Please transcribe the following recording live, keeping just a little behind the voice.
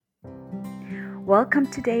Welcome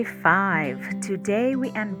to day 5. Today we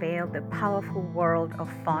unveil the powerful world of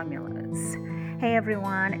formulas. Hey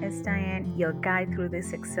everyone, it's Diane, your guide through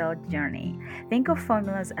this Excel journey. Think of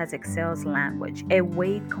formulas as Excel's language, a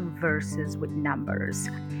way it converses with numbers.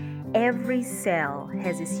 Every cell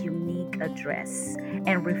has its unique address,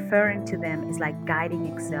 and referring to them is like guiding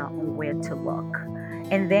Excel on where to look.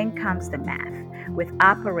 And then comes the math. With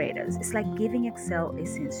operators, it's like giving Excel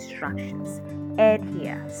its instructions. Add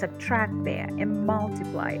here, subtract there, and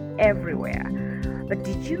multiply everywhere. But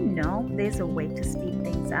did you know there's a way to speed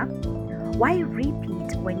things up? Why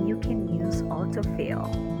repeat when you can use autofill?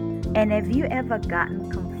 And have you ever gotten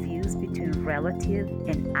confused between relative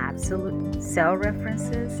and absolute cell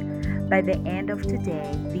references? By the end of today,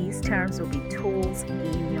 these terms will be tools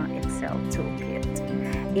in your Excel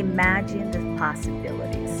toolkit. Imagine the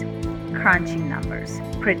possibilities: crunching numbers,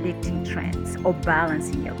 predicting trends, or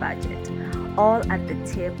balancing your budget, all at the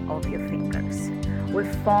tip of your fingers. With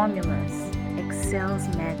formulas, Excel's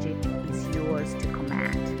magic is yours to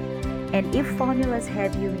command. And if formulas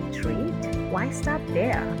have you intrigued, why stop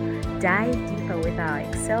there? Dive deeper with our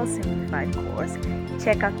Excel Simplified course.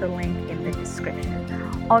 Check out the link in the description.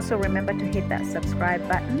 Also, remember to hit that subscribe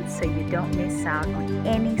button so you don't miss out on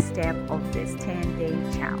any step of this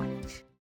 10-day challenge.